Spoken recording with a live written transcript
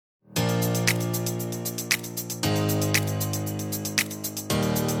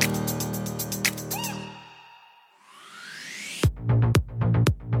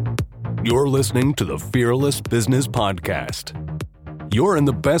You're listening to the Fearless Business Podcast. You're in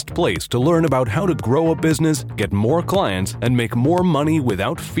the best place to learn about how to grow a business, get more clients, and make more money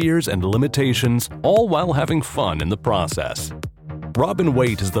without fears and limitations, all while having fun in the process. Robin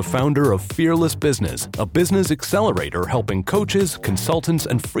Waite is the founder of Fearless Business, a business accelerator helping coaches, consultants,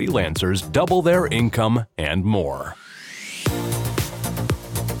 and freelancers double their income and more.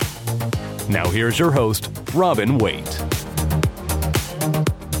 Now here's your host, Robin Waite.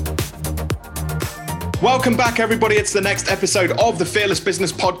 Welcome back, everybody. It's the next episode of the Fearless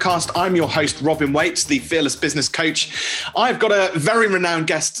Business Podcast. I'm your host, Robin Waite, the Fearless Business Coach. I've got a very renowned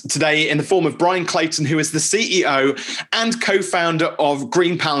guest today in the form of Brian Clayton, who is the CEO and co-founder of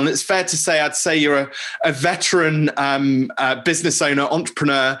GreenPal. And it's fair to say, I'd say you're a veteran business owner,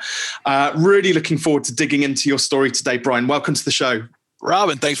 entrepreneur. Really looking forward to digging into your story today, Brian. Welcome to the show.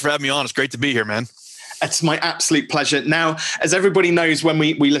 Robin, thanks for having me on. It's great to be here, man. It's my absolute pleasure. Now, as everybody knows, when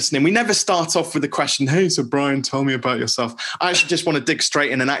we listen in, we never start off with the question, hey, so Brian, tell me about yourself. I actually just want to dig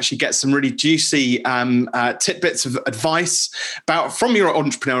straight in and actually get some really juicy tidbits of advice from your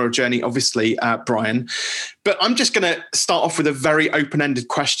entrepreneurial journey, obviously, Brian. But I'm just going to start off with a very open-ended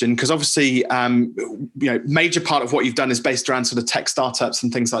question, because obviously, major part of what you've done is based around sort of tech startups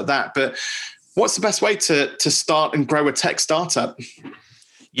and things like that. But what's the best way to start and grow a tech startup?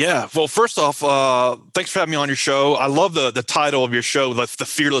 Yeah. Well, first off, thanks for having me on your show. I love the title of your show, the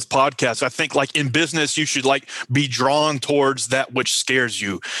Fearless Podcast. I think like in business, you should like be drawn towards that which scares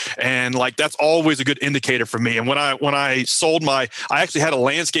you. And like, that's always a good indicator for me. And when I sold I actually had a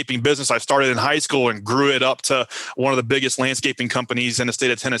landscaping business. I started in high school and grew it up to one of the biggest landscaping companies in the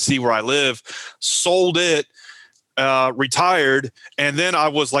state of Tennessee where I live, sold it, retired. And then I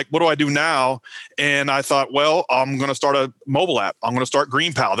was like, what do I do now? And I thought, well, I'm going to start a mobile app. I'm going to start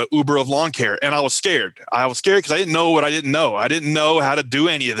GreenPal, the Uber of lawn care. And I was scared. Because I didn't know what I didn't know. I didn't know how to do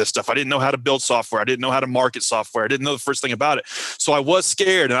any of this stuff. I didn't know how to build software. I didn't know how to market software. I didn't know the first thing about it. So I was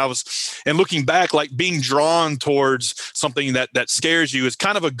scared. And looking back, like being drawn towards something that scares you is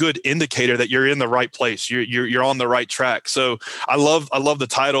kind of a good indicator that you're in the right place. You're on the right track. So I love the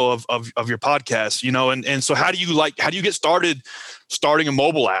title of your podcast, and so how do you get started starting a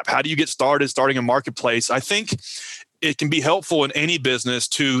mobile app? How do you get started starting a marketplace? I think it can be helpful in any business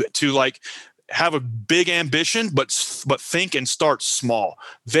to like have a big ambition, but think and start small,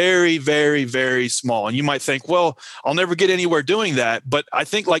 very, very, very small. And you might think, well, I'll never get anywhere doing that. But I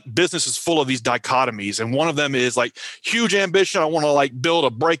think like business is full of these dichotomies. And one of them is like huge ambition. I want to like build a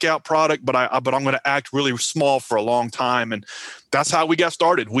breakout product, but I'm going to act really small for a long time. And that's how we got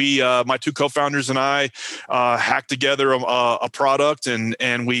started. My two co-founders and I hacked together a product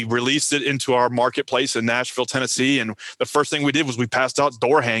and we released it into our marketplace in Nashville, Tennessee. And the first thing we did was we passed out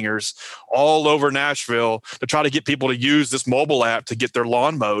door hangers all over Nashville to try to get people to use this mobile app to get their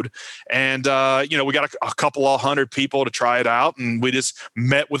lawn mowed. And, we got a couple of hundred people to try it out. And we just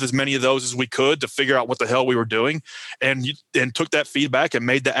met with as many of those as we could to figure out what the hell we were doing and took that feedback and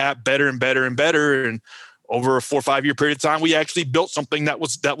made the app better and better and better. And over a 4 or 5 year period of time, we actually built something that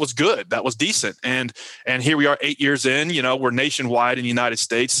was good, that was decent. And here we are 8 years in, we're nationwide in the United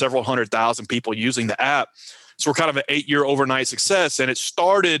States, several 100,000 people using the app. So we're kind of an 8 year overnight success. And it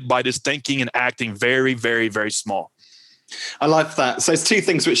started by just thinking and acting very, very, very small. I like that. So there's two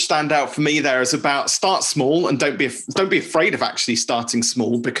things which stand out for me there is about start small and don't be afraid of actually starting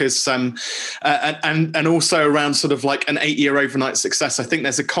small, because and also around sort of like an 8 year overnight success. I think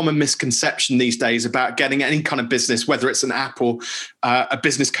there's a common misconception these days about getting any kind of business, whether it's an app or a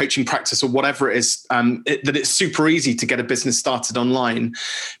business coaching practice or whatever it is, that it's super easy to get a business started online.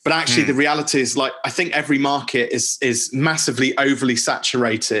 But actually the reality is like, I think every market is massively overly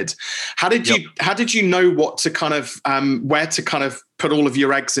saturated. How did you know what to kind of, where to kind of put all of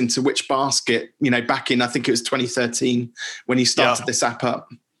your eggs into which basket, back in, I think it was 2013 when you started this app up?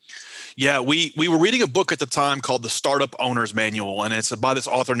 Yeah, we were reading a book at the time called The Startup Owner's Manual, and it's by this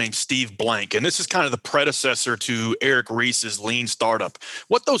author named Steve Blank. And this is kind of the predecessor to Eric Ries's Lean Startup.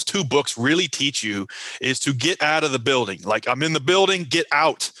 What those two books really teach you is to get out of the building. Like, I'm in the building, get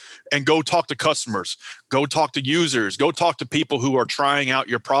out and go talk to customers, go talk to users, go talk to people who are trying out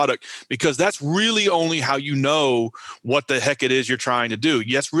your product, because that's really only how you know what the heck it is you're trying to do.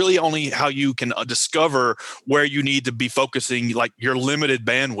 That's really only how you can discover where you need to be focusing, like your limited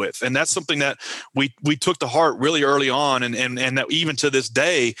bandwidth. And that's something that we took to heart really early on. And that even to this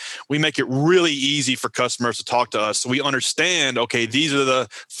day, we make it really easy for customers to talk to us. So we understand, okay, these are the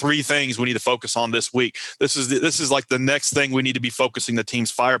 3 things we need to focus on this week. This is like the next thing we need to be focusing the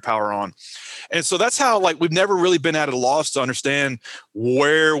team's firepower power on. And so that's how, like, we've never really been at a loss to understand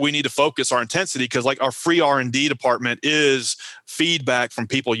where we need to focus our intensity, because like our free R&D department is feedback from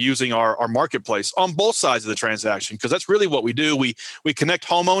people using our marketplace on both sides of the transaction, because that's really what we do. We connect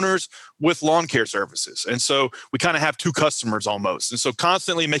homeowners with lawn care services. And so we kind of have two customers almost. And so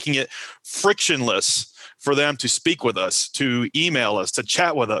constantly making it frictionless for them to speak with us, to email us, to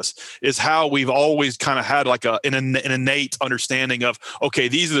chat with us, is how we've always kind of had like an innate understanding of, okay,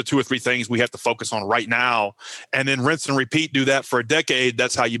 these are the 2 or 3 things we have to focus on right now. And then rinse and repeat, do that for a decade.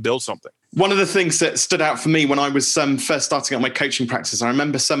 That's how you build something. One of the things that stood out for me when I was first starting out my coaching practice, I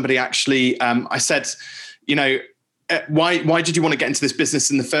remember somebody actually, I said, why did you want to get into this business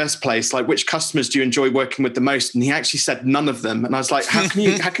in the first place? Like, which customers do you enjoy working with the most? And he actually said none of them. And I was like, how can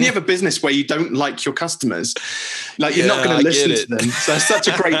you have a business where you don't like your customers? Like, you're not going to listen to them. So it's such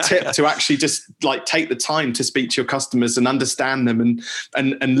a great tip to actually just like take the time to speak to your customers and understand them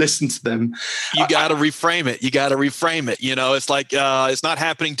and listen to them. You got to reframe it. It's like, it's not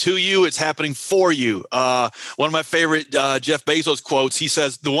happening to you, it's happening for you. One of my favorite Jeff Bezos quotes, he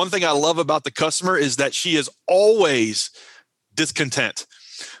says, the one thing I love about the customer is that she is always discontent.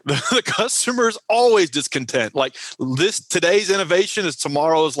 The customer is always discontent. Like, today's innovation is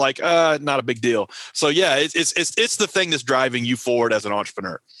tomorrow's like, not a big deal. So yeah, it's the thing that's driving you forward as an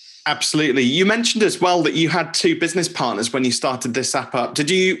entrepreneur. Absolutely. You mentioned as well that you had 2 business partners when you started this app up.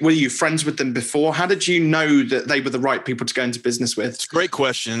 Were you friends with them before? How did you know that they were the right people to go into business with? It's a great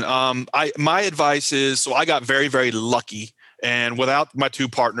question. My advice is, so I got very, very lucky. And without my 2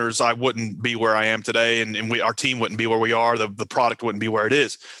 partners, I wouldn't be where I am today, and our team wouldn't be where we are. The product wouldn't be where it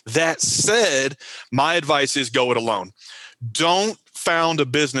is. That said, my advice is go it alone. Don't found a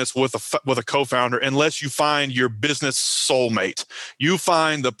business with a co-founder unless you find your business soulmate. You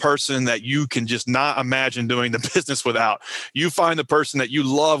find the person that you can just not imagine doing the business without. You find the person that you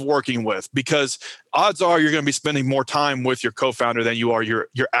love working with, because odds are you're going to be spending more time with your co-founder than you are your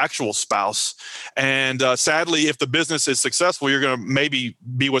actual spouse. And sadly, if the business is successful, you're going to maybe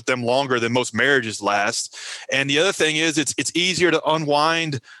be with them longer than most marriages last. And the other thing is, it's easier to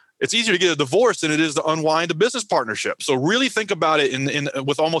unwind. It's easier to get a divorce than it is to unwind a business partnership. So really think about it in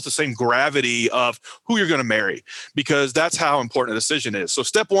with almost the same gravity of who you're going to marry, because that's how important a decision is. So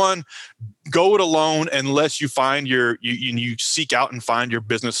step 1, go it alone unless you find you seek out and find your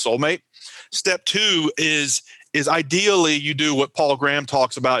business soulmate. Step 2 is ideally you do what Paul Graham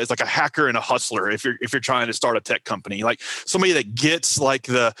talks about, is like a hacker and a hustler. If you're trying to start a tech company, like somebody that gets like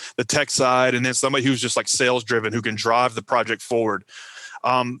the tech side, and then somebody who's just like sales driven, who can drive the project forward.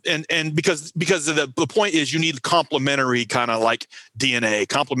 And because the point is, you need complementary kind of like DNA,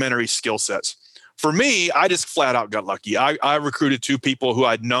 complementary skill sets. For me, I just flat out got lucky. I recruited 2 people who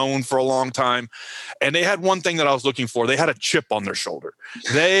I'd known for a long time, and they had one thing that I was looking for. They had a chip on their shoulder.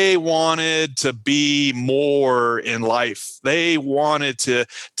 They wanted to be more in life. They wanted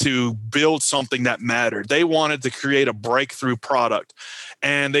to build something that mattered. They wanted to create a breakthrough product,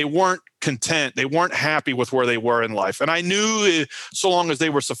 and they weren't content. They weren't happy with where they were in life. And I knew so long as they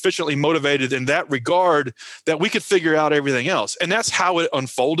were sufficiently motivated in that regard, that we could figure out everything else. And that's how it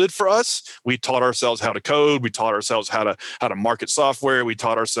unfolded for us. We taught ourselves how to code. We taught ourselves how to market software. We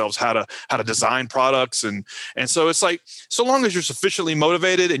taught ourselves how to design products. And so it's like, so long as you're sufficiently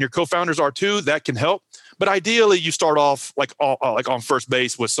motivated and your co-founders are too, that can help. But ideally, you start off like on first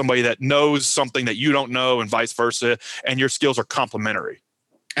base with somebody that knows something that you don't know, and vice versa, and your skills are complementary.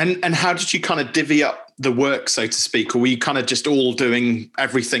 And how did you kind of divvy up the work, so to speak? Or were you kind of just all doing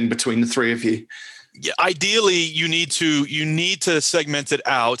everything between the 3 of you? Yeah, ideally, you need to segment it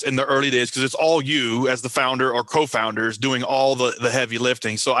out in the early days, because it's all you as the founder or co-founders doing all the heavy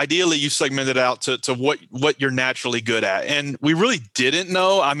lifting. So ideally, you segment it out to what you're naturally good at. And we really didn't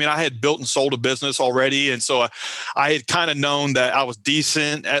know. I mean, I had built and sold a business already, and so I had kind of known that I was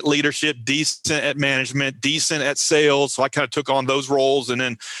decent at leadership, decent at management, decent at sales. So I kind of took on those roles. And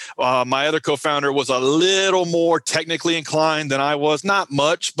then my other co-founder was a little more technically inclined than I was, not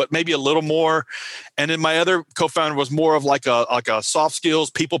much, but maybe a little more. And then my other co-founder was more of like a soft skills,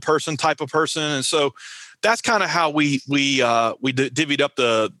 people person type of person. And so that's kind of how we divvied up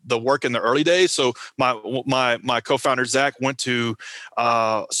the work in the early days. So my co-founder Zach went to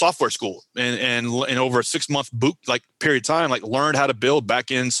software school and over a 6-month boot period of time, learned how to build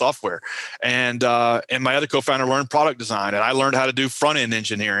back-end software. And my other co-founder learned product design, and I learned how to do front-end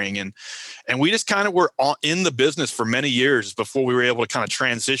engineering. And we just kind of were in the business for many years before we were able to kind of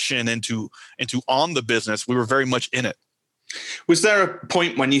transition into on the business. We were very much in it. Was there a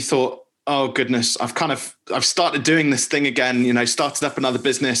point when you thought, oh goodness, I've started doing this thing again, started up another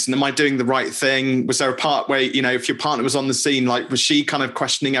business, and am I doing the right thing? Was there a part where, if your partner was on the scene, like, was she kind of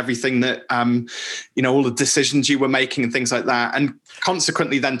questioning everything that, all the decisions you were making and things like that? And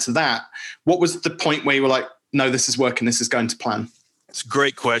consequently then to that, what was the point where you were like, no, this is working, this is going to plan? It's a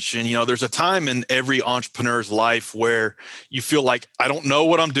great question. There's a time in every entrepreneur's life where you feel like, I don't know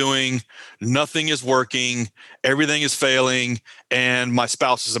what I'm doing. Nothing is working. Everything is failing. And my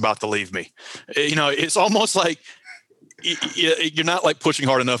spouse is about to leave me. It's almost like you're not like pushing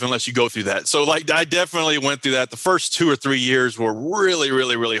hard enough unless you go through that. So like, I definitely went through that. The first 2 or 3 years were really,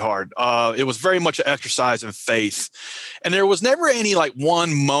 really, really hard. It was very much an exercise in faith. And there was never any like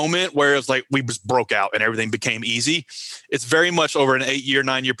one moment where it was like we just broke out and everything became easy. It's very much over an 8-year,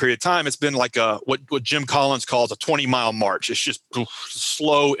 9-year period of time. It's been like what Jim Collins calls a 20-mile march. It's just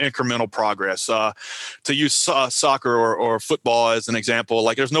slow incremental progress. To use soccer or football as an example,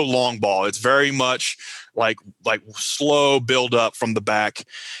 like there's no long ball. It's very much like slow build up from the back.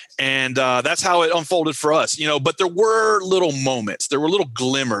 And that's how it unfolded for us, but there were little moments, there were little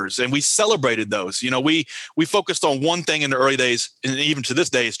glimmers, and we celebrated those. We focused on one thing in the early days, and even to this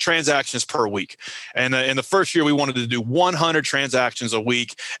day, is transactions per week. And in the first year, we wanted to do 100 transactions a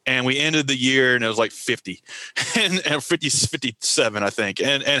week, and we ended the year and it was like 50 and 57, I think.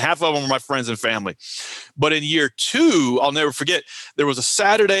 And half of them were my friends and family. But in year 2, I'll never forget, there was a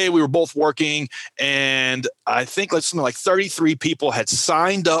Saturday, we were both working, and I think something like 33 people had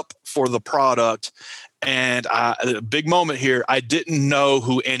signed up for the product. And a big moment here, I didn't know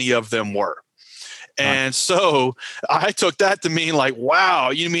who any of them were. And so I took that to mean like, wow,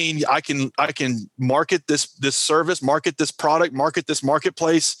 you mean I can market this service, market this product, market this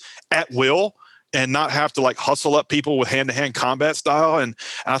marketplace at will, and not have to like hustle up people with hand-to-hand combat style. And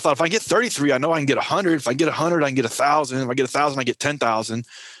I thought, if I get 33, I know I can get 100. If I get 100, I can get 1,000. If I get 1,000, I get 10,000.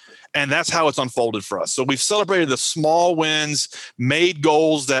 And that's how it's unfolded for us. So we've celebrated the small wins, made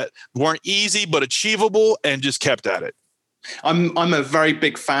goals that weren't easy but achievable, and just kept at it. I'm a very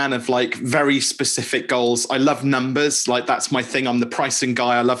big fan of like very specific goals. I love numbers. Like that's my thing. I'm the pricing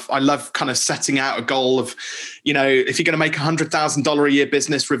guy. I love kind of setting out a goal of, if you're going to make $100,000 a year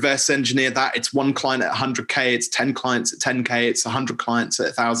business, reverse engineer that. It's 1 client at 100K. It's 10 clients at 10K. It's 100 clients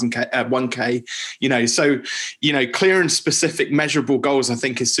at 1,000K, 1K. So clear and specific, measurable goals I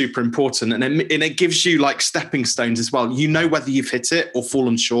think is super important, and it gives you like stepping stones as well. Whether you've hit it or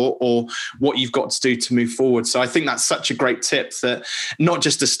fallen short or what you've got to do to move forward. So I think that's such a great tip that not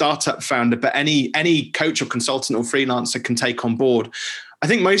just a startup founder, but any coach or consultant or freelancer can take on board. I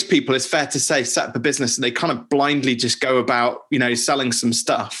think most people, it's fair to say, set up a business and they kind of blindly just go about, selling some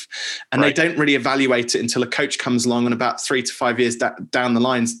stuff, and They don't really evaluate it until a coach comes along and about 3 to 5 years down the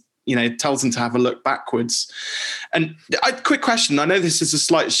line, tells them to have a look backwards. And quick question. I know this is a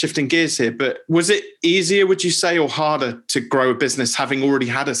slight shift in gears here, but was it easier, would you say, or harder to grow a business having already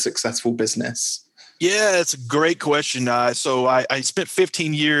had a successful business? Yeah, it's a great question. So I spent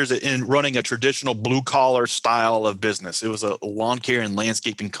 15 years in running a traditional blue-collar style of business. It was a lawn care and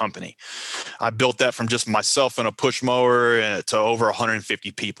landscaping company. I built that from just myself and a push mower to over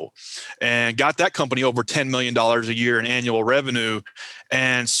 150 people, and got that company over $10 million a year in annual revenue,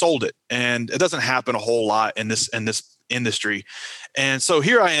 and sold it. And it doesn't happen a whole lot in this industry. And so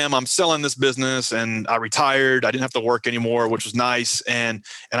here I am, I'm selling this business, and I retired. I didn't have to work anymore, which was nice. And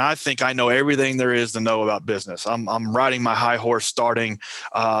I think I know everything there is to know about business. I'm riding my high horse, starting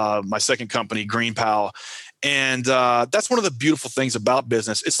my second company, Green Pal. And that's one of the beautiful things about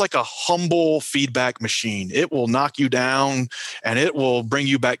business. It's like a humble feedback machine. It will knock you down, and it will bring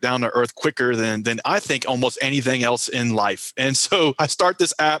you back down to earth quicker than I think almost anything else in life. And so I start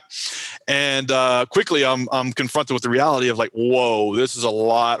this app, and quickly I'm confronted with the reality of like, whoa, this is a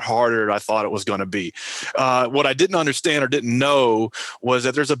lot harder than I thought it was going to be. What I didn't understand or didn't know was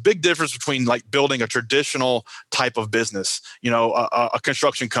that there's a big difference between like building a traditional type of business, a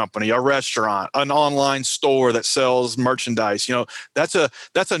construction company, a restaurant, an online store that sells merchandise. That's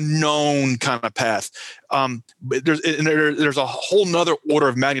a known kind of path. There's a whole nother order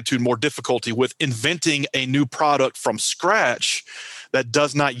of magnitude more difficulty with inventing a new product from scratch that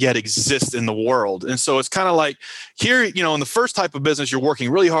does not yet exist in the world. And so it's kind of like here, in the first type of business, you're working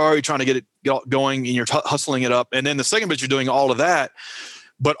really hard, you're trying to get it going, and you're hustling it up. And then the second bit, you're doing all of that,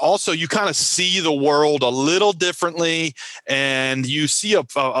 but also you kind of see the world a little differently, and you see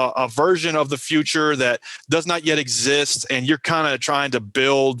a version of the future that does not yet exist, and you're kind of trying to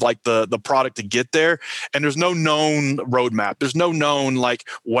build like the product to get there. And there's no known roadmap. There's no known like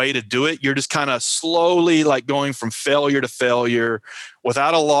way to do it. You're just kind of slowly like going from failure to failure,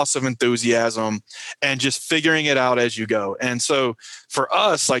 without a loss of enthusiasm, and just figuring it out as you go. And so for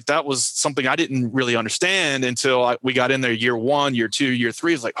us, like that was something I didn't really understand until we got in there year 1, year 2, year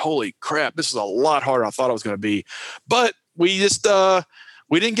 3. It's like, holy crap, this is a lot harder than I thought it was going to be. But we just,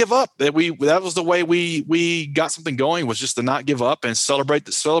 we didn't give up. That was the way we got something going, was just to not give up and celebrated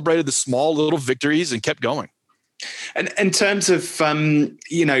the small little victories and kept going. And in terms of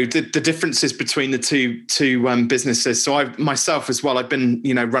the differences between the two businesses, so I myself as well, I've been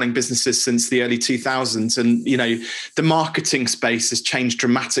running businesses since the early 2000s, and the marketing space has changed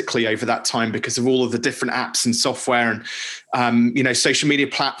dramatically over that time because of all of the different apps and software and social media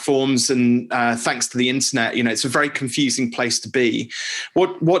platforms, and thanks to the internet, it's a very confusing place to be.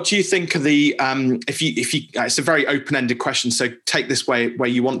 What do you think of the if you it's a very open-ended question, so take this where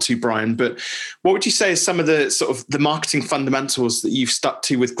you want to, Brian, but what would you say is some of the sort of the marketing fundamentals that you've stuck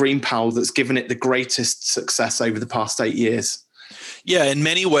to with GreenPal that's given it the greatest success over the past 8 years? Yeah, in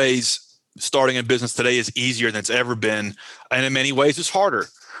many ways, starting a business today is easier than it's ever been, and in many ways it's harder.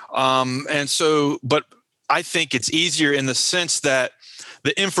 But I think it's easier in the sense that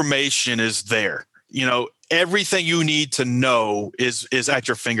the information is there. Everything you need to know is at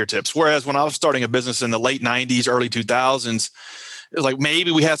your fingertips. Whereas when I was starting a business in the late 90s, early 2000s, it was like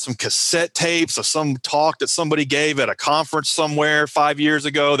maybe we had some cassette tapes of some talk that somebody gave at a conference somewhere 5 years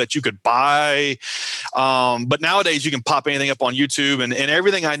ago that you could buy. But nowadays you can pop anything up on YouTube, and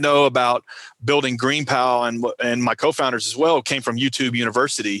everything I know about building GreenPal and my co-founders as well came from YouTube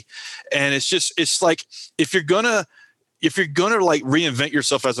University. And it's like, if you're gonna like reinvent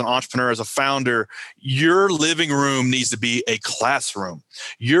yourself as an entrepreneur, as a founder, your living room needs to be a classroom.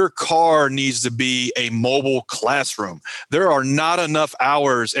 Your car needs to be a mobile classroom. There are not enough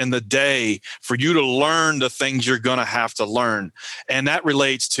hours in the day for you to learn the things you're going to have to learn. And that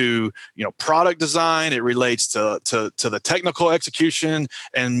relates to, product design. It relates to the technical execution.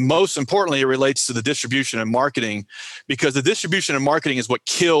 And most importantly, it relates to the distribution and marketing, because the distribution and marketing is what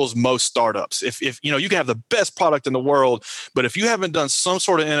kills most startups. If you can have the best product in the world, but if you haven't done some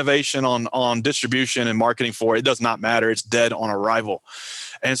sort of innovation on distribution and marketing for it, it does not matter. It's dead on arrival.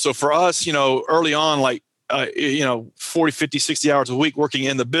 And so for us, early on, like, 40, 50, 60 hours a week working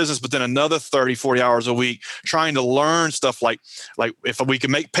in the business, but then another 30, 40 hours a week trying to learn stuff like if we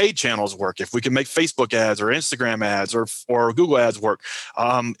can make paid channels work, if we can make Facebook ads or Instagram ads or Google ads work,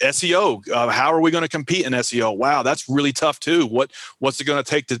 SEO, how are we going to compete in SEO? Wow, that's really tough too. What's it going to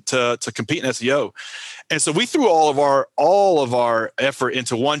take to compete in SEO? And so we threw all of our effort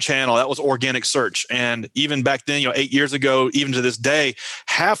into one channel. That was organic search. And even back then, 8 years ago, even to this day,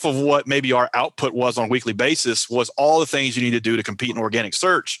 half of what maybe our output was on a weekly basis was all the things you need to do to compete in organic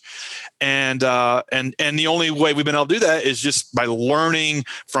search. And the only way we've been able to do that is just by learning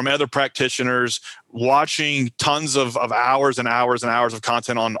from other practitioners, watching tons of hours and hours and hours of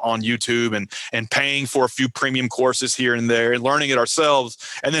content on YouTube, and paying for a few premium courses here and there, and learning it ourselves,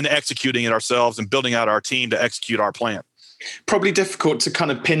 and then executing it ourselves and building out our team to execute our plan. Probably difficult to kind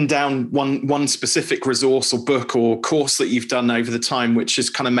of pin down one specific resource or book or course that you've done over the time, which has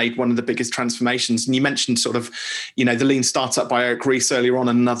kind of made one of the biggest transformations. And you mentioned sort of, the Lean Startup by Eric Ries earlier on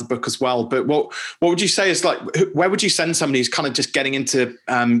in another book as well. But what would you say is, like, where would you send somebody who's kind of just getting into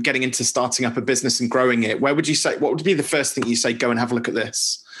starting up a business and growing it? Where would you say, what would be the first thing you say, go and have a look at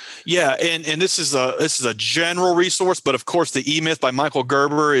this? Yeah, and this is a general resource, but of course the E-Myth by Michael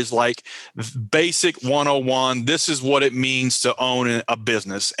Gerber is like basic 101. This is what it means to own a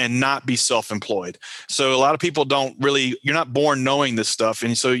business and not be self-employed. So a lot of people you're not born knowing this stuff,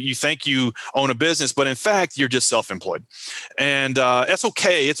 and so you think you own a business, but in fact you're just self-employed. And that's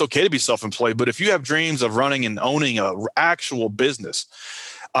okay. It's okay to be self-employed, but if you have dreams of running and owning an actual business,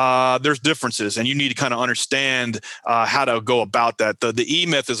 there's differences, and you need to kind of understand how to go about that. The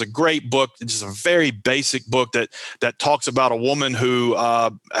E-Myth is a great book. It's just a very basic book that talks about a woman who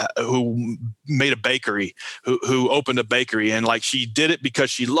made a bakery, who opened a bakery, and like she did it because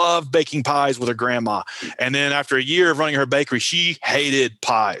she loved baking pies with her grandma. And then after a year of running her bakery, she hated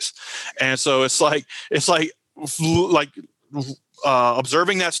pies. And so it's like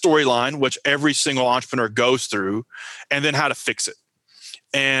observing that storyline, which every single entrepreneur goes through, and then how to fix it.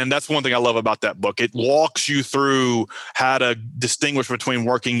 And that's one thing I love about that book. It walks you through how to distinguish between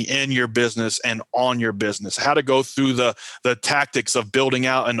working in your business and on your business, how to go through the tactics of building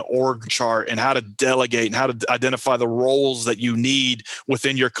out an org chart, and how to delegate, and how to identify the roles that you need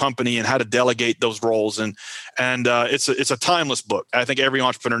within your company, and how to delegate those roles. And it's a timeless book. I think every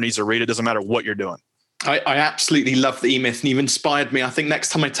entrepreneur needs to read it. Doesn't matter what you're doing. I absolutely love the E-Myth, and you've inspired me. I think next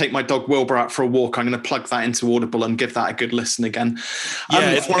time I take my dog Wilbur out for a walk, I'm going to plug that into Audible and give that a good listen again.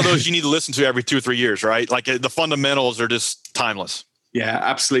 Yeah, it's one of those you need to listen to every 2 or 3 years, right? Like the fundamentals are just timeless. Yeah,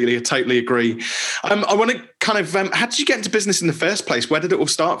 absolutely. I totally agree. I want to kind of, how did you get into business in the first place? Where did it all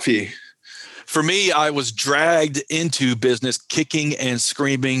start for you? For me, I was dragged into business kicking and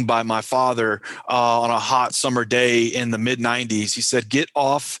screaming by my father on a hot summer day in the mid 90s. He said, "Get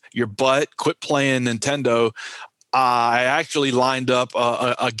off your butt, quit playing Nintendo. I actually lined up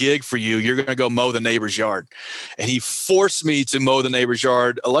a gig for you. You're going to go mow the neighbor's yard." And he forced me to mow the neighbor's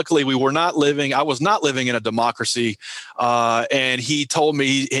yard. Luckily, I was not living in a democracy. And he told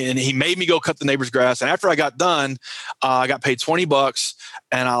me, and he made me go cut the neighbor's grass. And after I got done, I got paid $20.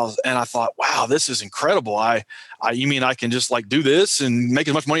 And I thought, wow, this is incredible. You mean I can just like do this and make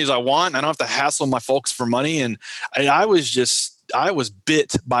as much money as I want? I don't have to hassle my folks for money. And I was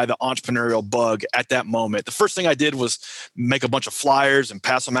bit by the entrepreneurial bug at that moment. The first thing I did was make a bunch of flyers and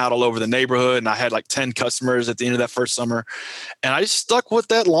pass them out all over the neighborhood. And I had like 10 customers at the end of that first summer. And I stuck with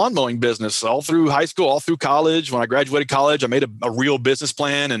that lawn mowing business all through high school, all through college. When I graduated college, I made a real business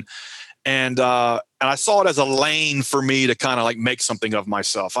plan and I saw it as a lane for me to kind of like make something of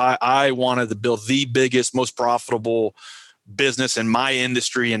myself. I wanted to build the biggest, most profitable business in my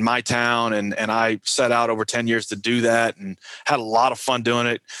industry, in my town. And I set out over 10 years to do that and had a lot of fun doing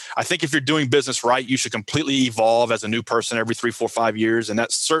it. I think if you're doing business right, you should completely evolve as a new person every 3, 4, 5 years. And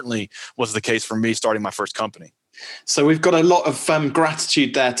that certainly was the case for me starting my first company. So we've got a lot of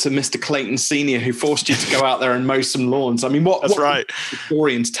gratitude there to Mr. Clayton Sr., who forced you to go out there and mow some lawns. I mean, That's right.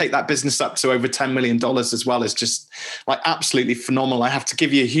 Victorians take that business up to over $10 million as well is just like absolutely phenomenal. I have to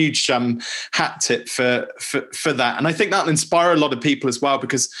give you a huge hat tip for that. And I think that'll inspire a lot of people as well,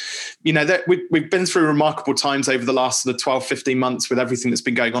 because, you know, that we've been through remarkable times over the last sort of 12, 15 months with everything that's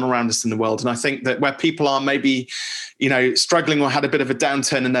been going on around us in the world. And I think that where people are maybe, you know, struggling or had a bit of a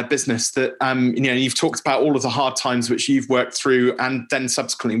downturn in their business, that, you know, you've talked about all of the hard times which you've worked through, and then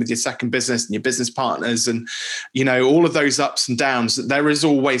subsequently with your second business and your business partners, and, you know, all of those ups and downs, that there is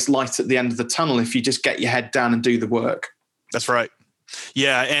always light at the end of the tunnel if you just get your head down and do the work. That's right.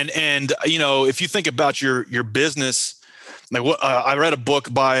 Yeah. And you know, if you think about your business, like I read a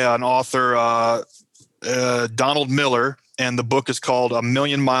book by an author, Donald Miller, and the book is called A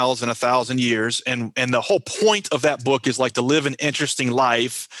Million Miles in 1,000 Years. And the whole point of that book is like, to live an interesting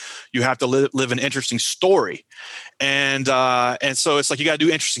life, you have to live an interesting story. And so it's like, you got to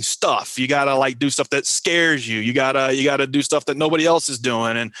do interesting stuff. You got to like do stuff that scares you. You got to do stuff that nobody else is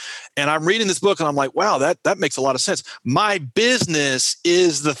doing. And I'm reading this book and I'm like, wow, that makes a lot of sense. My business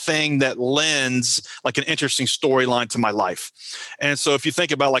is the thing that lends like an interesting storyline to my life. And so if you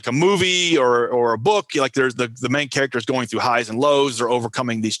think about like a movie or a book, like there's the main character is going through highs and lows. They're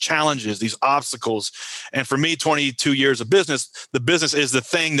overcoming these challenges, these obstacles. And for me, 22 years of business, the business is the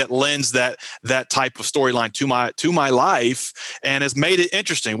thing that lends that type of storyline to my life and has made it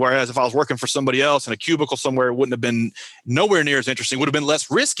interesting. Whereas if I was working for somebody else in a cubicle somewhere, it wouldn't have been nowhere near as interesting, would have been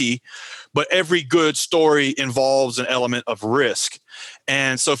less risky. But every good story involves an element of risk.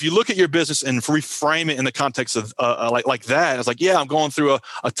 And so if you look at your business and reframe it in the context of like that, it's like, yeah, I'm going through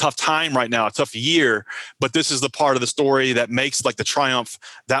a tough time right now, a tough year, but this is the part of the story that makes like the triumph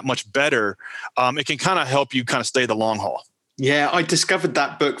that much better. It can kind of help you kind of stay the long haul. Yeah, I discovered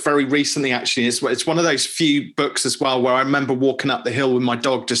that book very recently, actually. It's one of those few books as well where I remember walking up the hill with my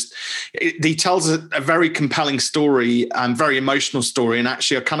dog. He tells a very compelling story and very emotional story. And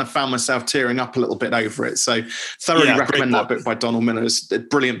actually, I kind of found myself tearing up a little bit over it. So thoroughly recommend that book by Donald Miller. It's a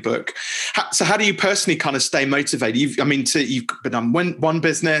brilliant book. So how do you personally kind of stay motivated? You've been on one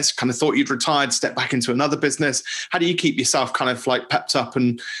business, kind of thought you'd retired, stepped back into another business. How do you keep yourself kind of like pepped up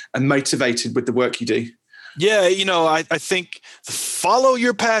and motivated with the work you do? Yeah, you know, I think follow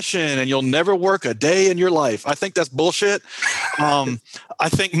your passion and you'll never work a day in your life. I think that's bullshit. I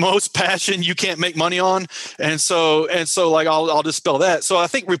think most passion you can't make money on. And so like I'll dispel that. So I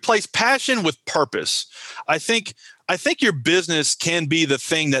think replace passion with purpose. I think your business can be the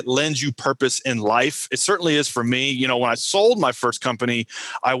thing that lends you purpose in life. It certainly is for me. You know, when I sold my first company,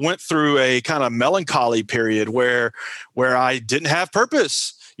 I went through a kind of melancholy period where I didn't have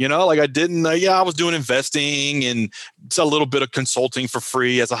purpose. You know, like I didn't, I was doing investing and it's a little bit of consulting for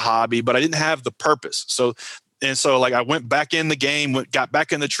free as a hobby, but I didn't have the purpose. So like I went back in the game, got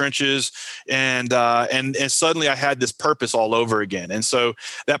back in the trenches, and suddenly I had this purpose all over again. And so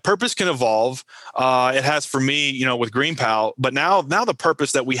that purpose can evolve. It has for me, you know, with GreenPal. But now the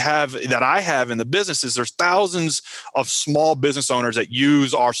purpose that I have in the business is there's thousands of small business owners that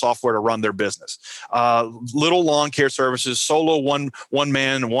use our software to run their business. Little lawn care services, solo one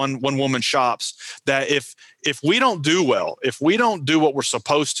man, one woman shops that if we don't do well, if we don't do what we're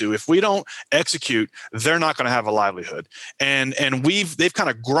supposed to, if we don't execute, they're not going to to have a livelihood. And they've kind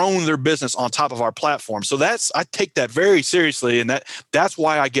of grown their business on top of our platform. So I take that very seriously. And that's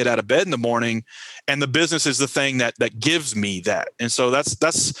why I get out of bed in the morning, and the business is the thing that gives me that. And so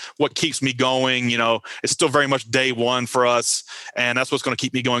that's what keeps me going. You know, it's still very much day one for us. And that's what's going to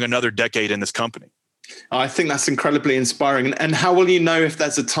keep me going another decade in this company. I think that's incredibly inspiring. And how will you know if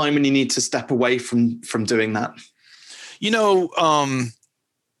there's a time when you need to step away from doing that? You know,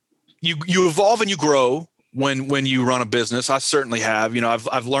 you evolve and you grow when you run a business. I certainly have. You know,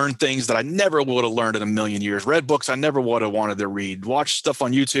 I've learned things that I never would have learned in a million years. Read books I never would have wanted to read. Watched stuff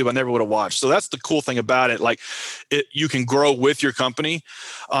on YouTube I never would have watched. So that's the cool thing about it. Like, you can grow with your company.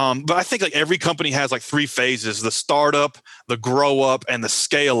 But I think like every company has like three phases: the startup, the grow up, and the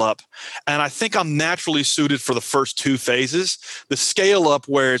scale up. And I think I'm naturally suited for the first two phases. The scale up,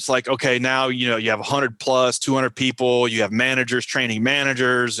 where it's like, okay, now, you know, you have 100 plus 200 people, you have managers training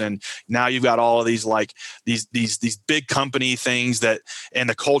managers, and now you've got all of these like these big company things and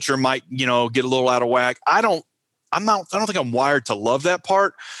the culture might, you know, get a little out of whack. I don't think I'm wired to love that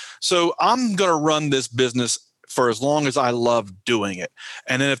part. So I'm going to run this business for as long as I love doing it.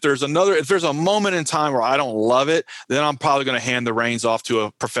 And then if there's a moment in time where I don't love it, then I'm probably going to hand the reins off to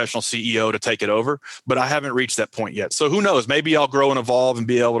a professional CEO to take it over. But I haven't reached that point yet. So who knows? Maybe I'll grow and evolve and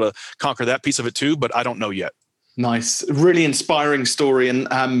be able to conquer that piece of it too, but I don't know yet. Nice. Really inspiring story. And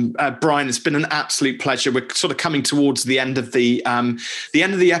Brian, it's been an absolute pleasure. We're sort of coming towards the end of the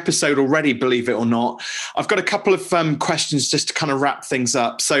episode already, believe it or not. I've got a couple of questions just to kind of wrap things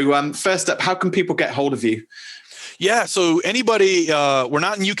up. So first up, how can people get hold of you? Yeah. So anybody, we're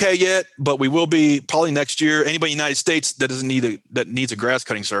not in UK yet, but we will be probably next year. Anybody in the United States that needs a grass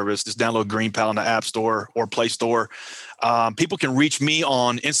cutting service, just download GreenPal in the App Store or Play Store. People can reach me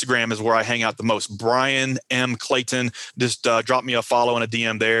on Instagram, is where I hang out the most. Brian M. Clayton. Just drop me a follow and a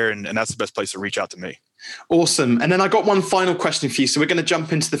DM there, and that's the best place to reach out to me. Awesome. And then I got one final question for you. So we're going to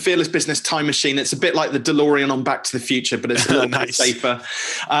jump into the Fearless Business Time Machine. It's a bit like the DeLorean on Back to the Future, but it's a little nice. bit safer.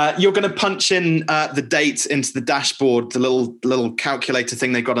 You're going to punch in the date into the dashboard, the little calculator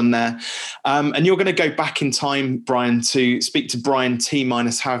thing they got on there. And you're going to go back in time, Brian, to speak to Brian T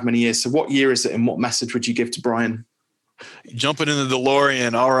minus however many years. So what year is it, and what message would you give to Brian? Jumping in the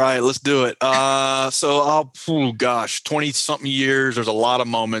DeLorean. All right, let's do it. So 20 something years. There's a lot of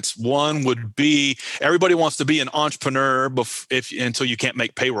moments. One would be, everybody wants to be an entrepreneur until you can't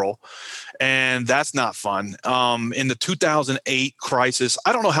make payroll. And that's not fun. In the 2008 crisis,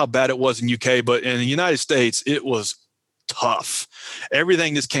 I don't know how bad it was in UK, but in the United States, it was tough.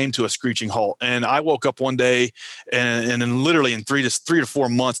 Everything just came to a screeching halt. And I woke up one day and then literally in 3 to 4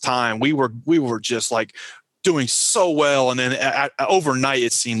 months time, we were just like doing so well. And then overnight,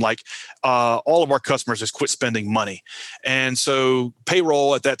 it seemed like all of our customers just quit spending money. And so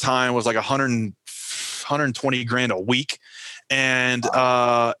payroll at that time was like 120 grand a week. And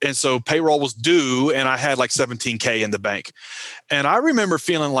so payroll was due, and I had like 17K in the bank. And I remember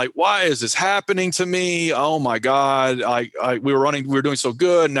feeling like, why is this happening to me? Oh my God. We were doing so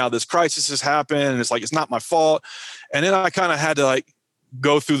good. Now this crisis has happened, and it's like, it's not my fault. And then I kind of had to like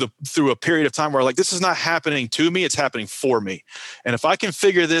go through a period of time where like, this is not happening to me, it's happening for me. And if I can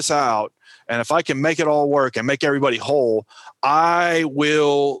figure this out, and if I can make it all work and make everybody whole, I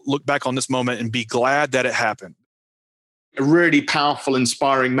will look back on this moment and be glad that it happened. A really powerful,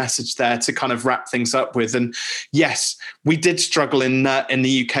 inspiring message there to kind of wrap things up with. And yes, we did struggle in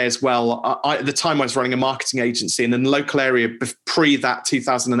the UK as well. At the time I was running a marketing agency, and in the local area pre that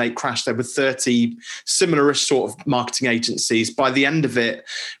 2008 crash, there were 30 similar-ish sort of marketing agencies. By the end of it,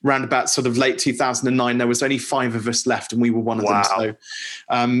 around about sort of late 2009, there was only 5 of us left, and we were one of them. So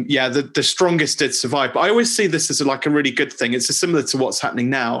the strongest did survive. But I always see this as like a really good thing. It's similar to what's happening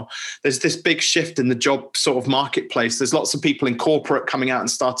now. There's this big shift in the job sort of marketplace. There's lots of people in corporate coming out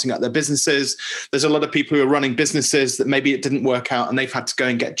and starting up their businesses. There's a lot of people who are running businesses that maybe it didn't work out and they've had to go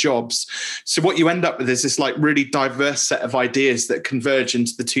and get jobs. So what you end up with is this like really diverse set of ideas that converge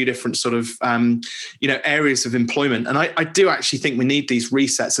into the two different sort of, areas of employment. And I do actually think we need these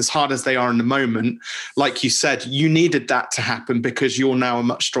resets, as hard as they are in the moment. Like you said, you needed that to happen because you're now a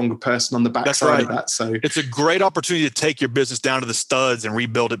much stronger person on the backside of that. So it's a great opportunity to take your business down to the studs and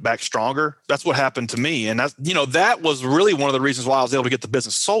rebuild it back stronger. That's what happened to me. And that was really one of the reasons why I was able to get the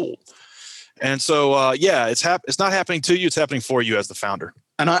business sold. And so, it's not happening to you. It's happening for you as the founder.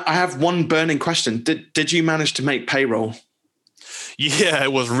 And I have one burning question. Did you manage to make payroll? Yeah,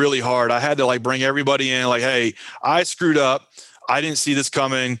 it was really hard. I had to like bring everybody in like, hey, I screwed up. I didn't see this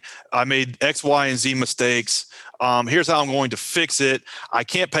coming. I made X, Y, and Z mistakes. Here's how I'm going to fix it. I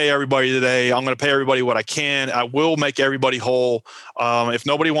can't pay everybody today. I'm going to pay everybody what I can. I will make everybody whole. If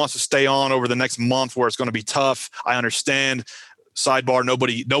nobody wants to stay on over the next month where it's going to be tough, I understand. Sidebar,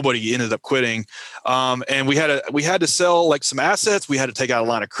 nobody ended up quitting. And we had to sell like some assets. We had to take out a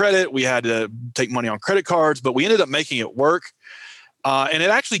line of credit. We had to take money on credit cards, but we ended up making it work. And it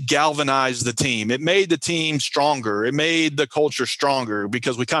actually galvanized the team. It made the team stronger. It made the culture stronger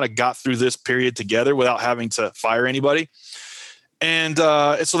because we kind of got through this period together without having to fire anybody. And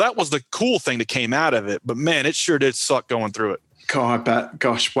so that was the cool thing that came out of it. But man, it sure did suck going through it. God, I bet.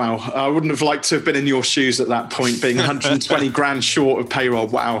 Gosh, wow. I wouldn't have liked to have been in your shoes at that point, being 120 grand short of payroll.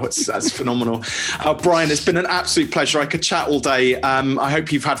 Wow, that's phenomenal. Brian, it's been an absolute pleasure. I could chat all day. I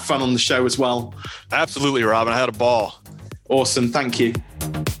hope you've had fun on the show as well. Absolutely, Robin. I had a ball. Awesome. Thank you.